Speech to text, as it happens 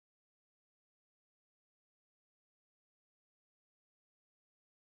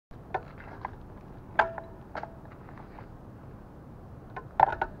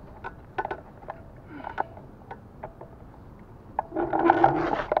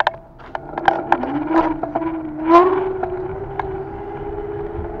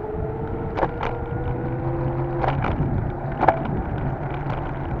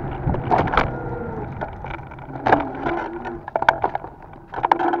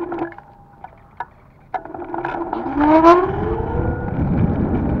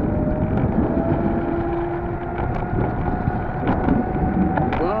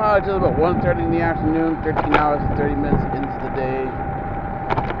watch is about 1:30 in the afternoon, 13 hours and 30 minutes into the day.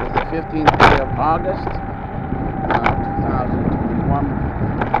 It's the 15th day of August, 2021,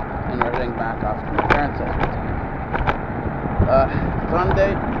 and we're heading back off to my parents' house.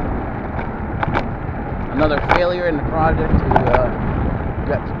 Sunday, another failure in the project to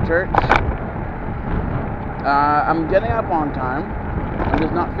get to church. I'm getting up on time. I'm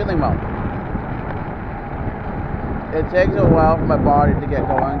just not feeling well. It takes a while for my body to get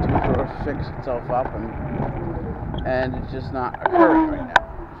going to sort of fix itself up, and it's just not occurring right now.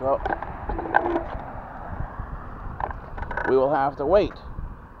 So we will have to wait.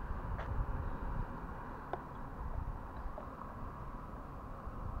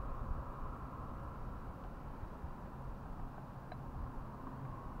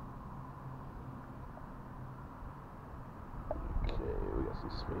 Okay, we got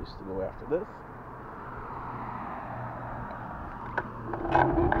some space to go after this.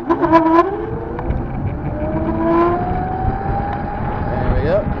 There we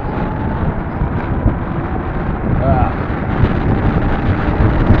go.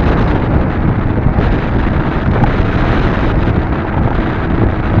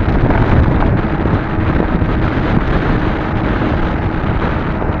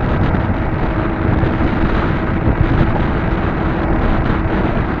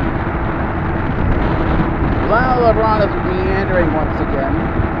 LeBron is meandering once again,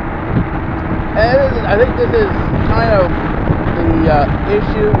 and I think this is kind of the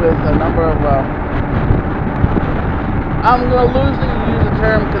issue with a number of, I'm going to loosely use the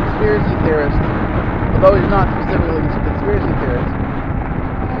term conspiracy theorist, although he's not specifically a conspiracy theorist.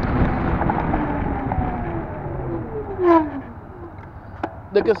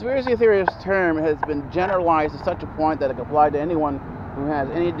 The conspiracy theorist term has been generalized to such a point that it can apply to anyone who has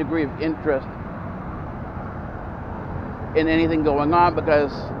any degree of interest in anything going on,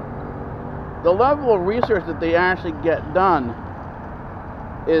 because the level of research that they actually get done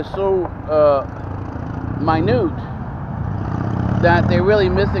is so minute that they're really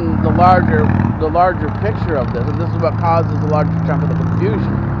missing the larger picture of this, and this is what causes the larger chunk of the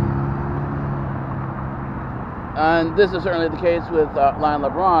confusion. And this is certainly the case with Lionel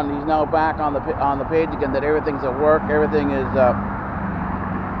LeBron. He's now back on the page again, that everything's at work, everything is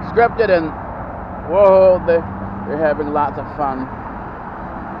scripted, and whoa, they're having lots of fun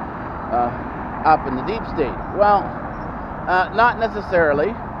up in the deep state. Well, not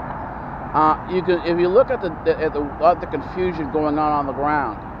necessarily. You can, if you look at the confusion going on the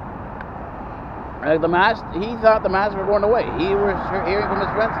ground. The masks, he thought the masks were going away. He was hearing from his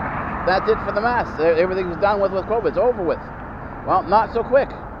friends, that's it for the masks. Everything's done with COVID. It's over with. Well, not so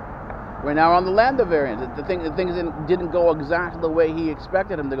quick. We're now on the Lambda variant. Things didn't go exactly the way he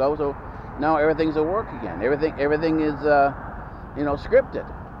expected them to go. So now everything's at work again. Everything is, scripted.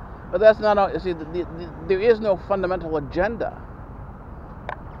 But that's not. See, there is no fundamental agenda.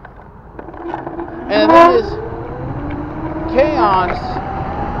 And the thing is, chaos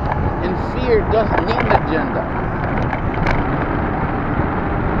and fear doesn't need an agenda.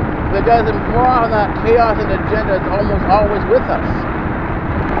 Because more often than not, chaos and agenda is almost always with us.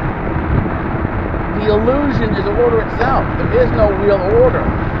 The illusion is order itself. There is no real order.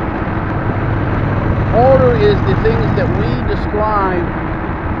 Order is the things that we describe,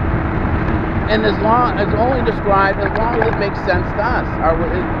 and it's only described as long as it makes sense to us.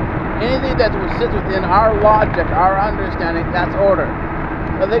 Anything that sits within our logic, our understanding, that's order.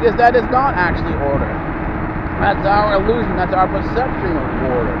 The thing is, that is not actually order. That's our illusion, that's our perception of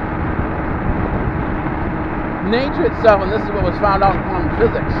order. Nature itself, and this is what was found out in quantum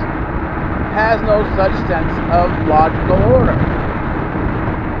physics, has no such sense of logical order.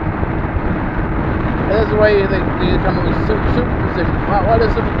 This is the way they come up with superposition. What is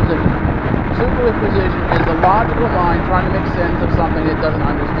superposition? Superposition is the logical mind trying to make sense of something it doesn't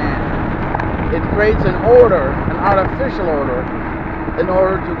understand. It creates an order, an artificial order, in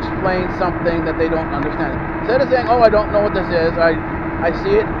order to explain something that they don't understand. Instead of saying, oh, I don't know what this is, I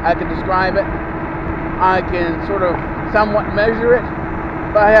see it, I can describe it, I can sort of somewhat measure it,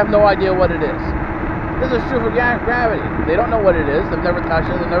 but I have no idea what it is. This is true for gravity. They don't know what it is, they've never touched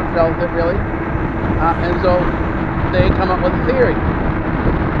it, they've never felt it really, and so they come up with a theory.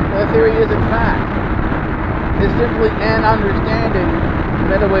 The theory is, in fact, is simply an understanding.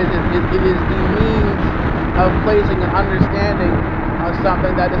 In other ways, it is the means of placing an understanding of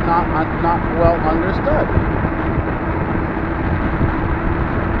something that is not well understood.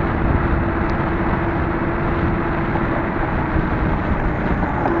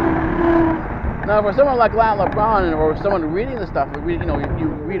 Now, for someone like Lionel LeBron, or someone reading this stuff, you read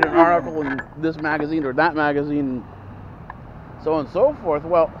an article in this magazine or that magazine, so on and so forth.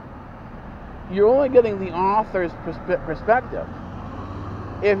 Well, you're only getting the author's perspective.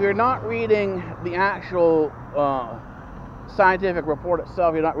 If you're not reading the actual scientific report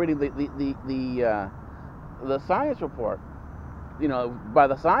itself, you're not reading the science report, by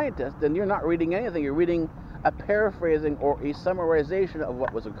the scientist, then you're not reading anything. You're reading a paraphrasing or a summarization of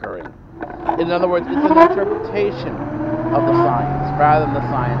what was occurring. In other words, it's an interpretation of the science rather than the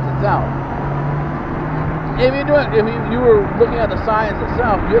science itself. If you were looking at the science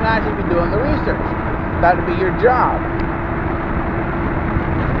itself, you'd actually be doing the research. That would be your job.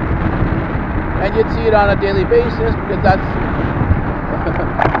 And you'd see it on a daily basis, because that's,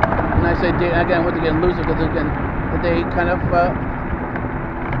 and I say daily, again, once again, loosely, because again, the day kind of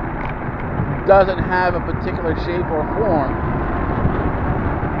doesn't have a particular shape or form.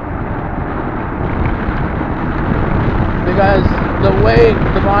 Because the way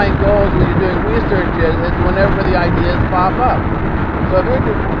the mind goes when you're doing research is whenever the ideas pop up. So if the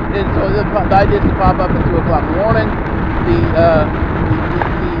ideas can pop up at 2 o'clock in the morning, the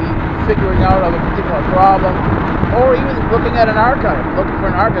figuring out of a particular problem, or even looking at an archive, looking for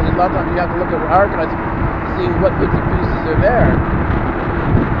an archive. A lot of times you have to look at archives, see what bits and pieces are there.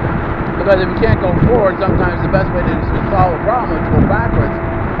 Because if you can't go forward, sometimes the best way to solve a problem is to go backwards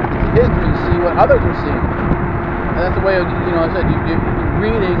into history and see what others are seeing. And that's the way, I said, you're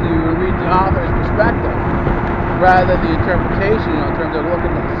reading, you read the author's perspective rather than the interpretation, in terms of looking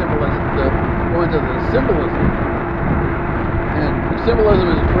at the symbolism, going to the symbolism. And symbolism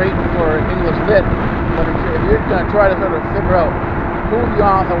is great for English lit, but if you're going to try to sort of figure out who the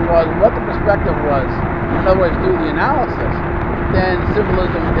author was, what the perspective was, in other words, do the analysis, then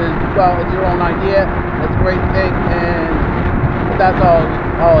symbolism is, well, it's your own idea, it's a great thing, but that's all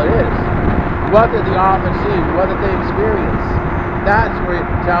it is. What did the author see? What did they experience? That's where it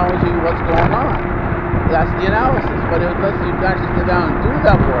tells you what's going on. That's the analysis. But unless you actually sit down and do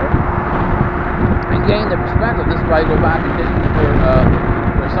that work and gain the perspective, this is why I go back in history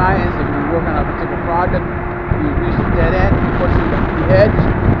for science. If you work on a particular project, you reach the dead end, you push the edge,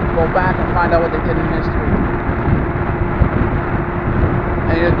 go back and find out what they did in history.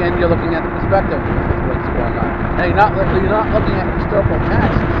 And again, you're looking at the perspective of what's going on. And you're not looking at historical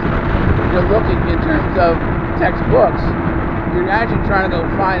texts. You're looking in terms of textbooks. You're actually trying to go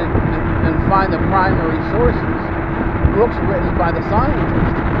find the primary sources, books written by the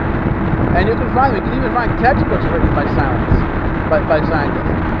scientists. And you can even find textbooks written by scientists.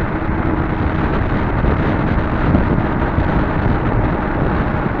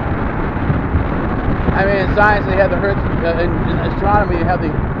 I mean, in science, they have the in astronomy, you have the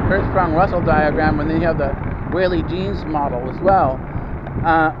Hertzsprung-Russell diagram, and then you have the Rayleigh-Jeans model as well.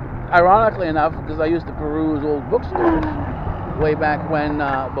 Ironically enough, because I used to peruse old bookstores way back when,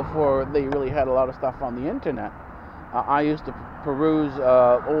 before they really had a lot of stuff on the internet, I used to peruse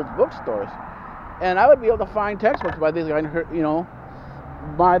old bookstores, and I would be able to find textbooks by these,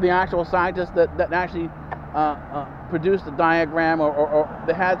 by the actual scientists that actually produced the diagram, or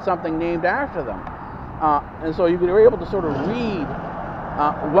they had something named after them. And so you were able to sort of read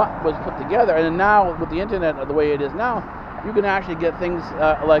what was put together. And now with the internet the way it is now, you can actually get things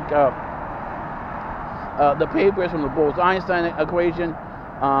like the papers from the Bose-Einstein equation.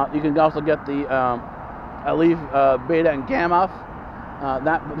 You can also get the Aleph, beta, and gamma.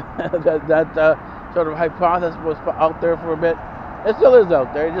 That sort of hypothesis was put out there for a bit. It still is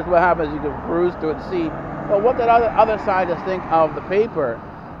out there. It's just what happens, you can peruse through it and see, well, what did other scientists think of the paper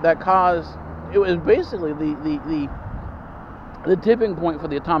that caused. It was basically the tipping point for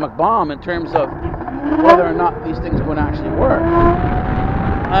the atomic bomb in terms of whether or not these things would actually work.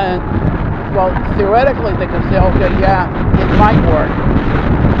 And, well, theoretically, they could say, okay, yeah, it might work.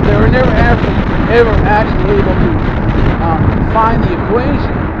 They were never ever actually able to find the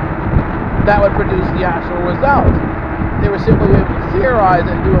equation that would produce the actual result. They were simply able to theorize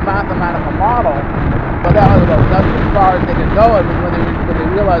and do a mathematical model, but that's as far as they could go. And when they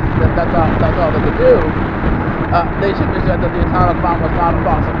realized that that's all they could do, they simply said that the atomic bomb was not a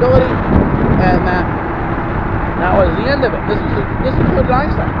possibility, and that was the end of it. This included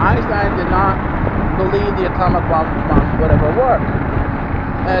Einstein. Einstein did not believe the atomic bomb would ever work.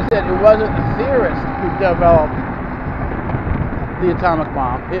 And I said it wasn't a theorist who developed the atomic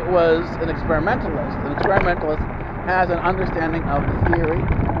bomb. It was an experimentalist. An experimentalist has an understanding of the theory.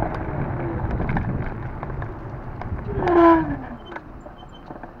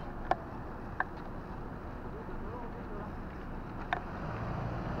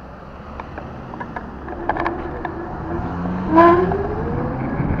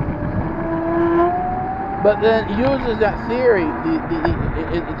 But then uses that theory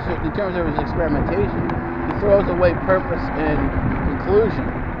in terms of his experimentation. He throws away purpose and conclusion.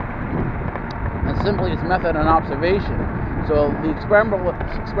 simply its method and observation. So the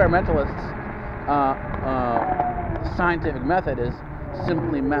experimentalist's scientific method is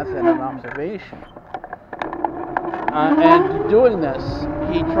simply method and observation. And doing this,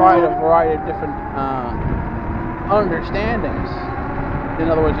 he tried a variety of different understandings. In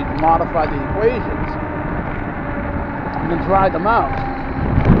other words, he modified the equations and then tried them out.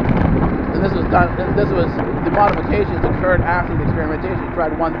 And this was done. This was the modifications occurred after the experimentation. He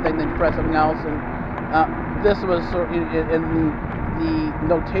tried one thing, then he tried something else, and this was sort of in the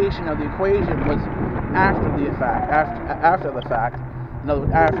notation of the equation was after the fact. After the fact, in other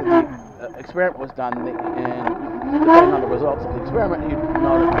words, after the experiment was done, and depending on the results of the experiment, he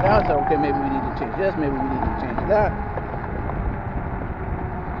noted down. So, okay, maybe we need to change this. Maybe we need to change that.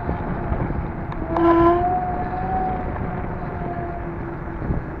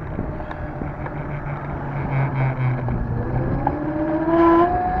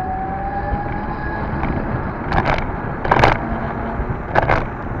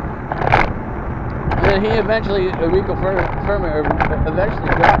 And he eventually, Enrico Fermi eventually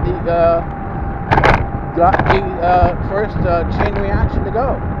got the first chain reaction to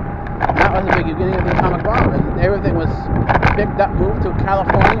go. And that was the beginning of the atomic bomb, and everything was picked up, moved to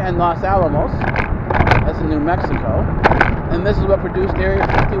California and Los Alamos. That's in New Mexico, and this is what produced Area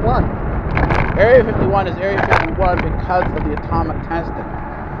 51. Area 51 is Area 51 because of the atomic testing.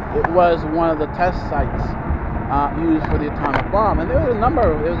 It was one of the test sites used for the atomic bomb, and there was a number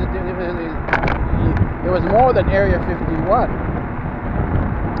of it was more than Area 51.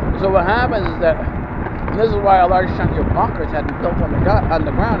 So what happens is that, and this is why a large chunk of your bunkers had been built on the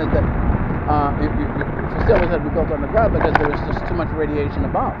ground, is that your facilities had been built on the ground because there was just too much radiation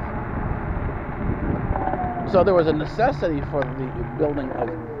above. So there was a necessity for the building of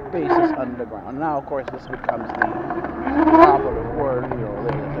bases underground. Now, of course, this becomes the popular word,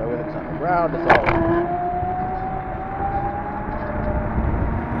 everything's underground, it's all...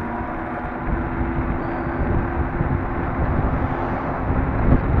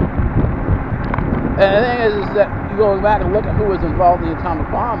 And the thing is that you go back and look at who was involved in the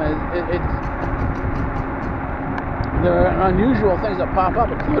atomic bomb, and there are unusual things that pop up,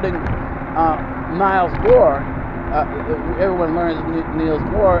 including Niels Bohr. Everyone learns Niels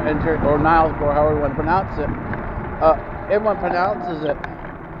Bohr, or Niels Bohr, however you want to pronounce it. Everyone pronounces it.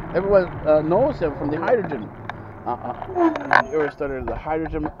 Everyone knows him from the hydrogen. You ever studied the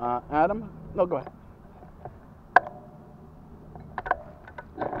hydrogen atom? No, go ahead.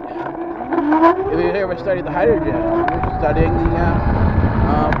 If you ever studied the hydrogen atom, you're studying the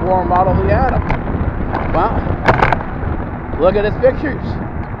Bohr model of the atom. Well, look at his pictures.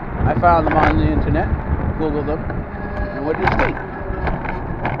 I found them on the internet, Googled them, and what do you see?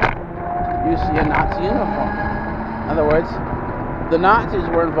 You see a Nazi uniform. In other words, the Nazis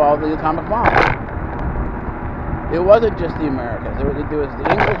were involved in the atomic bomb. It wasn't just the Americans. There was the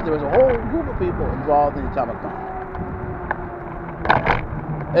English. There was a whole group of people involved in the atomic bomb.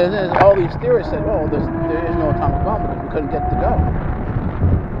 And then all these theorists said, "Oh, there is no atomic bomb because we couldn't get it to go."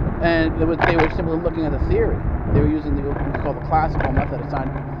 And they were simply looking at the theory. They were using what we call the classical method,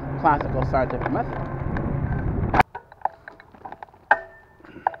 classical scientific method.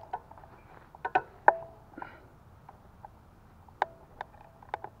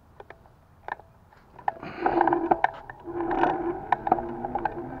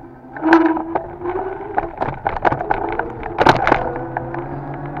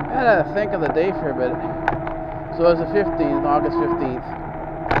 Think of the day for a bit. So it was the 15th, August 15th.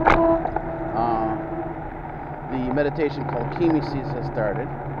 The meditation called Kimesis has started.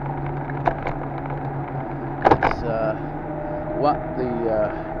 It's what the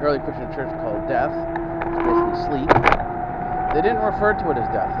early Christian church called death. It's basically sleep. They didn't refer to it as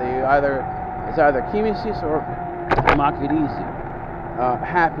death. It's either Kimesis or Makirisi,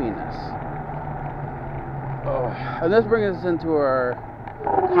 happiness. Oh, and this brings us into our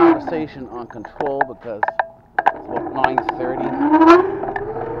conversation on control, because it's about 9:30 in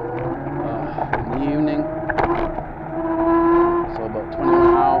the evening, so about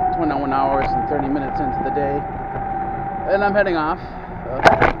 21 hours and 30 minutes into the day, and I'm heading off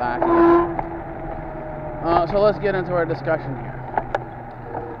back again. So let's get into our discussion here,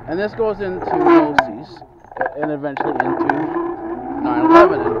 and this goes into Gnosis and eventually into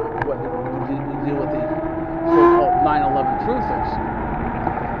 9/11 and what we deal with the so-called 9/11 truthers.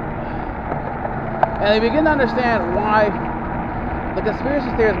 And they begin to understand why the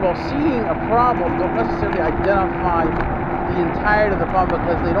conspiracy theorists, while seeing a problem, don't necessarily identify the entirety of the problem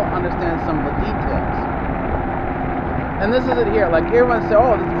because they don't understand some of the details. And this is it here. Like everyone says,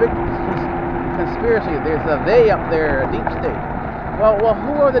 oh, this big conspiracy. There's a they up there, a deep state. Well,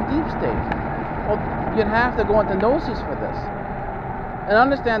 who are the deep state? Well, you'd have to go into gnosis for this. And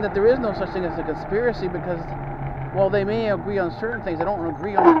understand that there is no such thing as a conspiracy because, well, they may agree on certain things, they don't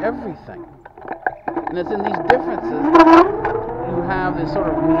agree on everything. And it's in these differences you have this sort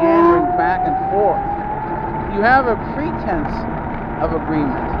of meandering back and forth. You have a pretense of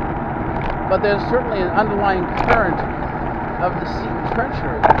agreement, but there's certainly an underlying current of deceit and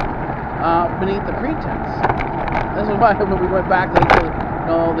treachery beneath the pretense. This is why when we went back to the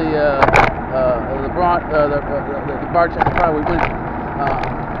Barchester trial, we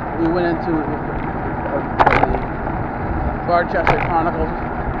went into the Barchester Chronicles.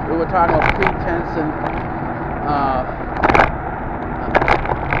 We were talking about pretense and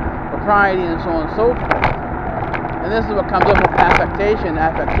propriety and so on and so forth. And this is what comes up with affectation.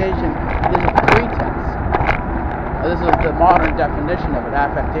 Affectation is a pretense. This is the modern definition of it.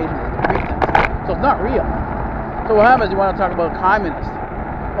 Affectation is the pretense. So it's not real. So what happens? You want to talk about communists.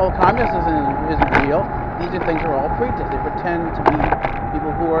 Well, communism isn't real. These things are all pretense. They pretend to be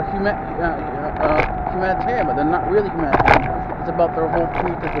people who are humanitarian, but they're not really humanitarian. It's about their whole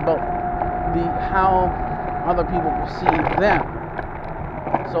pretense, about how other people perceive them.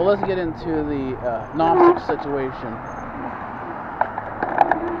 So let's get into the Gnostic situation.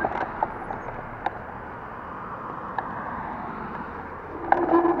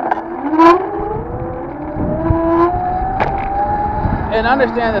 And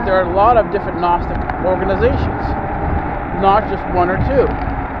understand that there are a lot of different Gnostic organizations, not just one or two.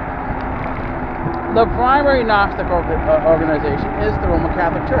 The primary Gnostic organization is the Roman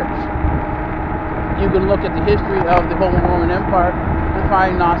Catholic Church. You can look at the history of the Holy Roman Empire and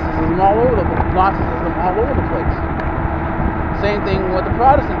find Gnosticism all over the place. Same thing with the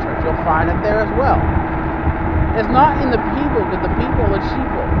Protestant Church. You'll find it there as well. It's not in the people, but the people are the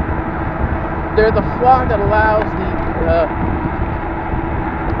sheeple. They're the flock that allows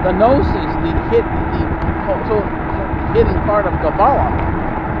the gnosis, the hidden part of Kabbalah,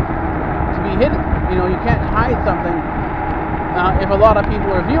 to be hidden. You know, you can't hide something if a lot of people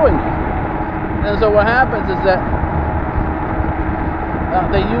are viewing it. And so what happens is that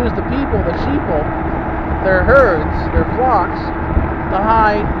they use the people, the sheeple, their herds, their flocks, to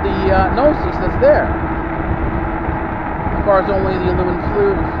hide the gnosis that's there. Of course, only the illumined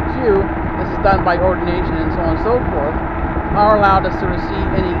few, this is done by ordination and so on and so forth, are allowed to sort of see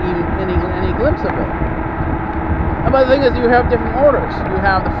any glimpse of it. But the thing is, you have different orders. You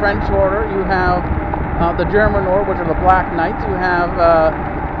have the French order, you have the German order, which are the Black Knights, you have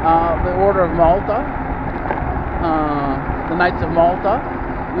the Order of Malta, the Knights of Malta,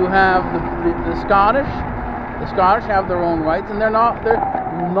 you have the Scottish. The Scottish have their own rights, and they're not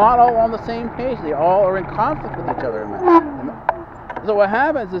all on the same page. They all are in conflict with each other. So what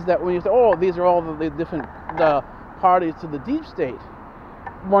happens is that when you say, oh, these are all the different parties to the deep state,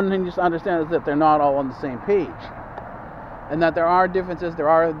 one thing you just understand is that they're not all on the same page, and that there are differences, there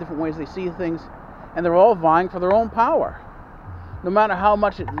are different ways they see things, and they're all vying for their own power. No matter how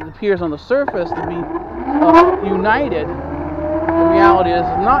much it appears on the surface to be united, the reality is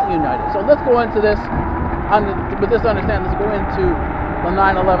not united. So let's go into this, with this understanding, let's go into the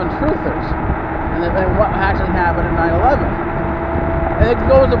 9/11 truthers, and what actually happened in 9/11. And it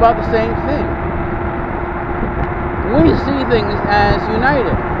goes about the same thing. We see things as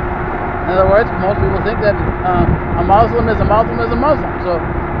united. In other words, most people think that a Muslim is a Muslim is a Muslim. So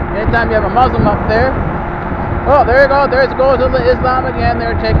anytime you have a Muslim up there, oh, there you go, there it goes Islam again,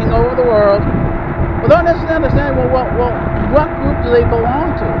 they're taking over the world. Without necessarily understanding, well, what group do they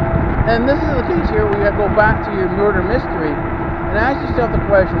belong to? And this is the case here, where you have to go back to your murder mystery and ask yourself the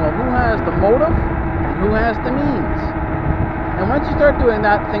question, well, who has the motive and who has the means? And once you start doing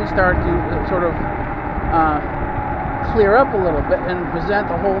that, things start to sort of clear up a little bit and present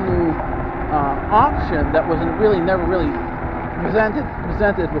a whole new option that was never really presented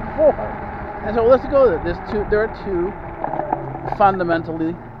before. And so let's go there. There are two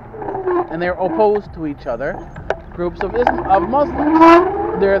fundamentally, and they're opposed to each other, groups of Muslims.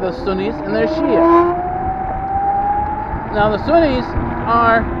 They're the Sunnis and they're Shia. Now the Sunnis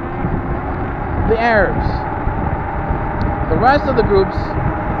are the Arabs. The rest of the groups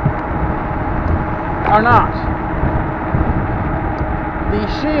are not. The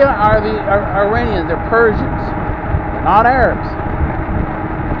Shia are the Iranians, they're Persians, they're not Arabs.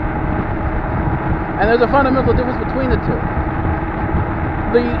 And there's a fundamental difference between the two.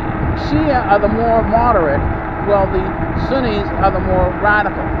 The Shia are the more moderate, while the Sunnis are the more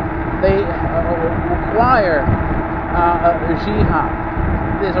radical. They require jihad.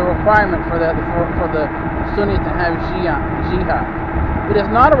 There's a requirement for the Sunnis to have jihad. It is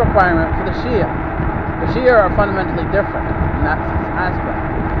not a requirement for the Shia. The Shia are fundamentally different in that aspect.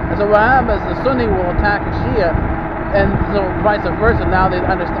 And so what happens, the Sunni will attack a Shia, and so vice versa. Now they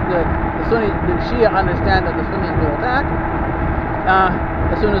understand the Shia understand that the Sunnis will attack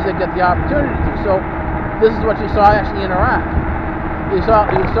as soon as they get the opportunity to. So this is what you saw actually in Iraq. You saw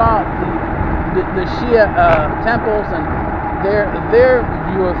the Shia temples and their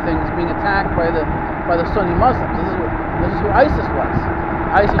view of things being attacked by the Sunni Muslims. This is who ISIS was.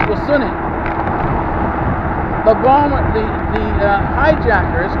 ISIS was Sunni. The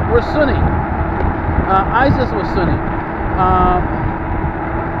hijackers were Sunni. ISIS was Sunni.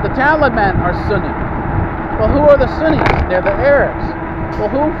 The Taliban are Sunni. Well, who are the Sunnis? They're the Arabs. Well,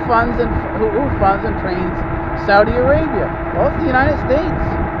 who funds and trains Saudi Arabia? Well, it's the United States.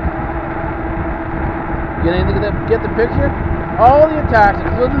 You get the picture? All the attacks,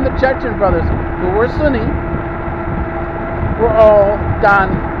 including the Chechen brothers, who were Sunni, were all done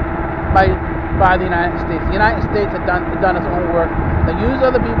by the United States. The United States had done its own work. They use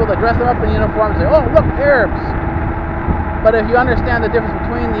other people, they dress them up in uniforms, and say, oh, look, Arabs. But if you understand the difference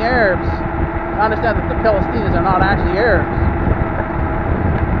between the Arabs, you understand that the Palestinians are not actually Arabs.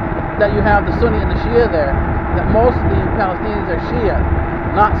 That you have the Sunni and the Shia there, that most of the Palestinians are Shia,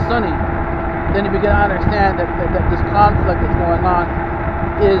 not Sunni. Then you begin to understand that this conflict that's going on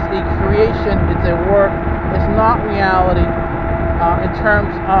is a creation, it's a work, it's not reality in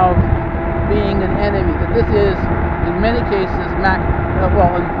terms of being an enemy. That this is, in many cases,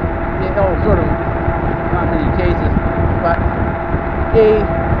 sort of, not many cases, but a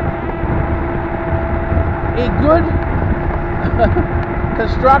good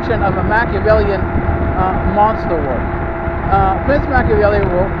construction of a Machiavellian monster work. Prince Machiavelli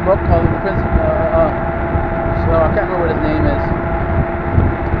wrote a book called I can't remember what his name is.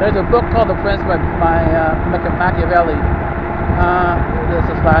 There's a book called The Prince by Machiavelli. That's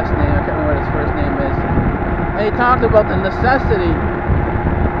his last name. I can't remember what his first name is. And he talked about the necessity,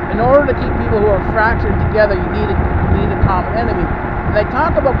 in order to keep people who are fractured together, you need a common enemy. And they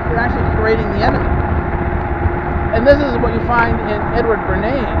talk about actually creating the enemy. And this is what you find in Edward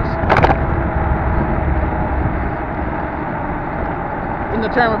Bernays. In the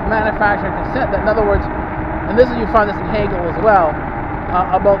term of manufacturing consent, that in other words, and this is you find this in Hegel as well,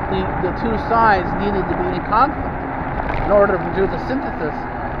 about the two sides needed to be in conflict in order to produce a synthesis,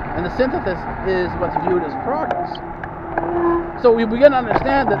 and the synthesis is what's viewed as progress. So we begin to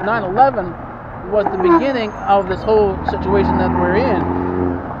understand that 9/11 was the beginning of this whole situation that we're in,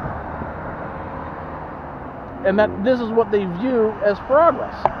 and that this is what they view as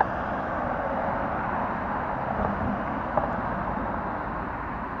progress.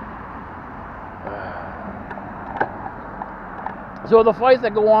 So the fights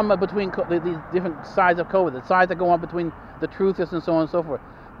that go on between these different sides of COVID, the sides that go on between the truthists and so on and so forth,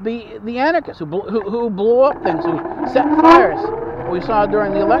 the anarchists who blow up things, who set fires, we saw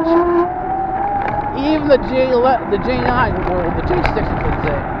during the election, even the J9 or the J6, I should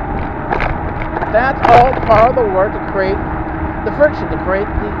say, that's all part of the work to create the friction, to create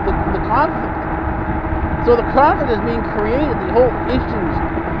the conflict. So the conflict is being created. The whole issues,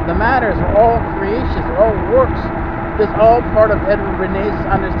 the matters are all creations, they're all works. It's all part of Edward Bernays'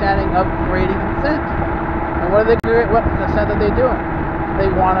 understanding of creating consent. And what do they create? What consent are they doing?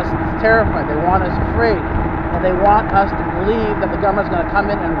 They want us terrified. They want us afraid. And they want us to believe that the government's going to come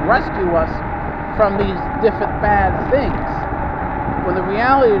in and rescue us from these different bad things. When the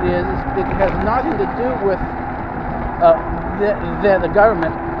reality is it has nothing to do with the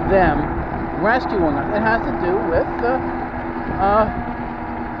government, them, rescuing us. It has to do with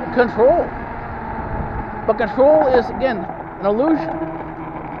control. But control is, again, an illusion.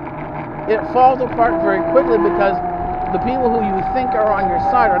 It falls apart very quickly because the people who you think are on your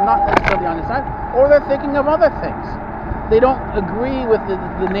side are not necessarily on your side, or they're thinking of other things. They don't agree with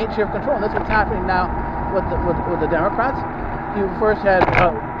the nature of control. And that's what's happening now with the Democrats. You first had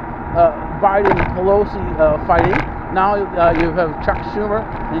Biden and Pelosi fighting. Now you have Chuck Schumer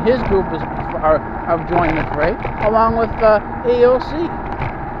and his group have joined the fray, along with AOC.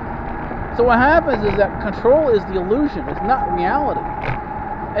 So what happens is that control is the illusion, it's not reality.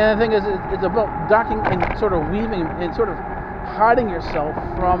 And the thing is, it's about ducking and sort of weaving and sort of hiding yourself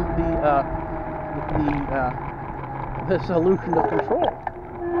from the solution of control.